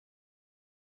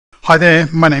Hi there,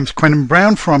 my name's Quentin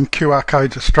Brown from QR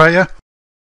Codes Australia,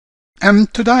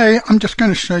 and today I'm just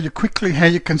going to show you quickly how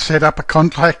you can set up a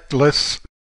contactless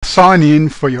sign-in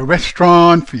for your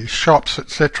restaurant, for your shops,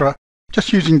 etc.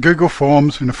 just using Google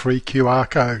Forms and a free QR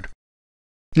code.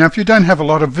 Now if you don't have a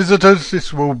lot of visitors,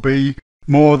 this will be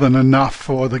more than enough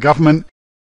for the government,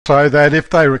 so that if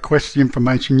they request the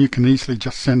information you can easily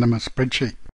just send them a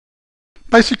spreadsheet.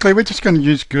 Basically we're just going to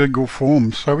use Google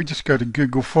Forms, so we just go to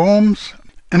Google Forms.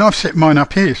 And I've set mine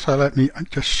up here, so let me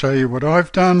just show you what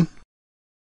I've done.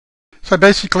 So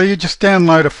basically you just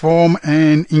download a form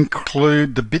and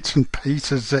include the bits and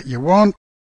pieces that you want.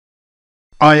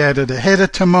 I added a header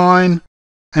to mine,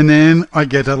 and then I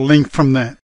get a link from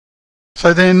that.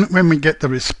 So then when we get the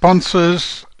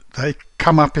responses, they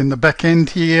come up in the back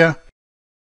end here.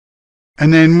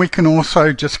 And then we can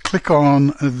also just click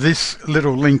on this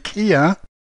little link here,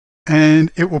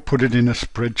 and it will put it in a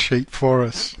spreadsheet for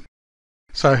us.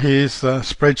 So here's the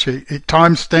spreadsheet. It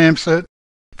timestamps it,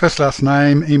 first last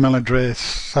name, email address,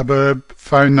 suburb,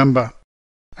 phone number,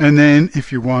 and then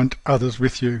if you want others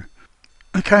with you.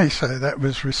 Okay, so that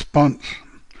was response.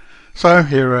 So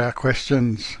here are our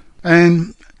questions.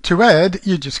 And to add,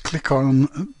 you just click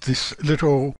on this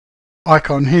little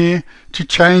icon here. To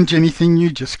change anything, you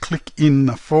just click in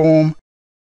the form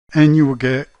and you will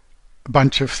get a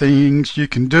bunch of things you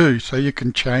can do. So you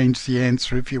can change the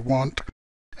answer if you want,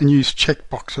 and use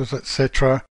checkboxes,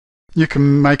 etc. You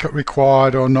can make it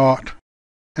required or not,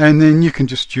 and then you can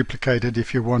just duplicate it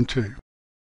if you want to.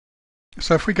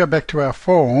 So if we go back to our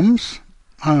forms,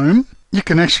 home, you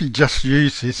can actually just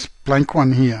use this blank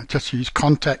one here, just use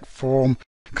contact form,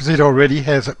 because it already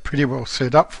has it pretty well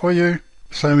set up for you.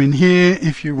 So in here,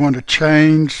 if you want to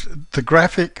change the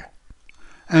graphic,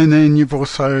 and then you've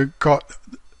also got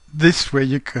this where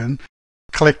you can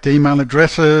collect email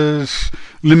addresses,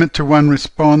 limit to one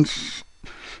response.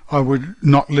 I would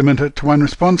not limit it to one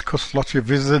response because lots of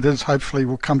visitors hopefully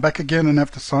will come back again and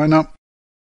have to sign up.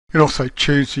 You can also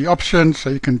choose the options, so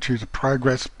you can choose a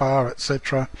progress bar,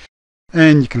 etc.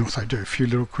 And you can also do a few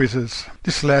little quizzes.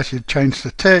 This allows you to change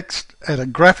the text, add a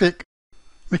graphic.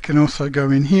 We can also go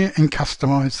in here and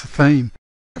customize the theme.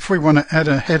 If we want to add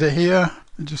a header here,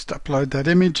 just upload that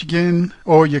image again,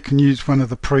 or you can use one of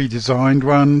the pre-designed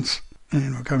ones.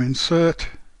 And we'll go insert.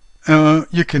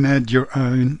 You can add your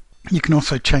own. You can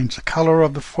also change the color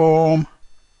of the form,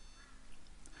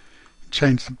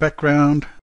 change the background.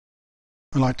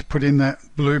 I like to put in that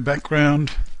blue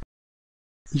background.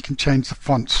 You can change the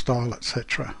font style,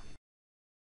 etc.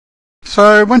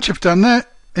 So once you've done that,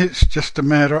 it's just a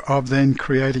matter of then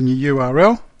creating a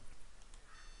URL.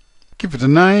 Give it a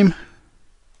name.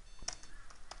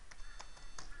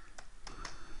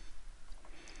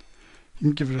 You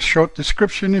can give it a short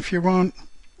description if you want.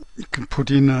 You can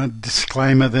put in a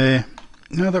disclaimer there.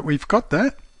 Now that we've got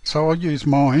that, so I'll use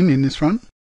mine in this one.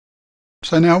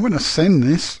 So now I want to send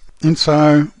this, and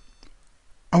so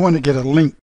I want to get a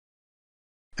link.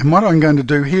 And what I'm going to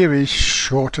do here is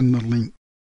shorten the link.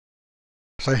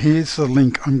 So here's the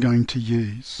link I'm going to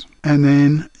use. And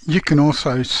then you can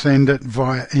also send it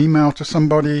via email to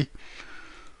somebody,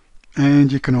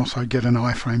 and you can also get an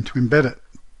iframe to embed it.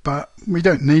 But we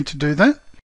don't need to do that.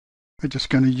 We're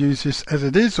just going to use this as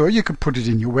it is, or you could put it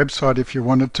in your website if you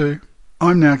wanted to.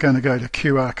 I'm now going to go to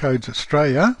QR Codes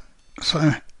Australia.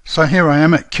 So here I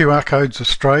am at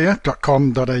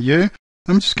qrcodesaustralia.com.au.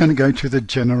 I'm just going to go to the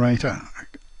generator.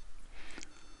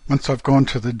 Once I've gone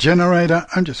to the generator,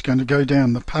 I'm just going to go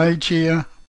down the page here.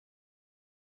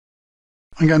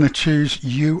 I'm going to choose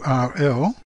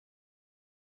URL.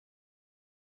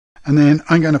 And then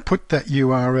I'm going to put that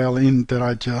URL in that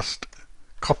I just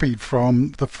copied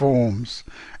from the forms,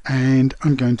 and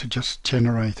I'm going to just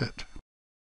generate it.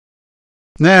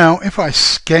 Now if I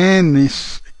scan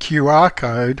this QR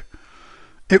code,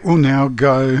 it will now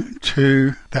go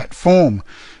to that form.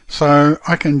 So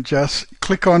I can just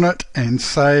click on it and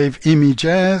save image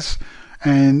as,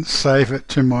 and save it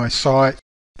to my site.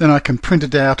 Then I can print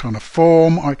it out on a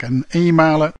form, I can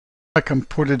email it, I can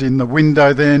put it in the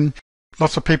window then.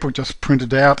 Lots of people just print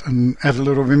it out and add a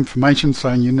little information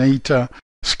saying you need to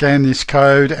scan this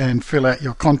code and fill out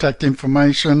your contact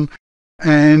information,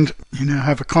 and you now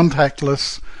have a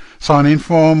contactless sign-in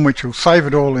form which will save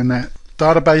it all in that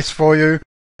database for you.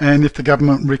 And if the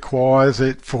government requires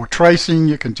it for tracing,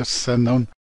 you can just send them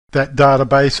that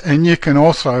database, and you can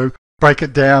also break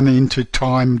it down into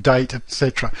time, date,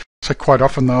 etc. So quite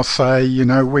often they'll say, you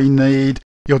know, we need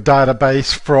your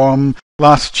database from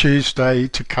last Tuesday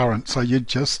to current. So you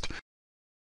just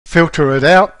filter it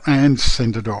out and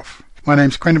send it off. My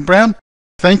name's Quentin Brown,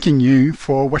 thanking you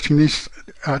for watching this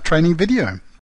training video.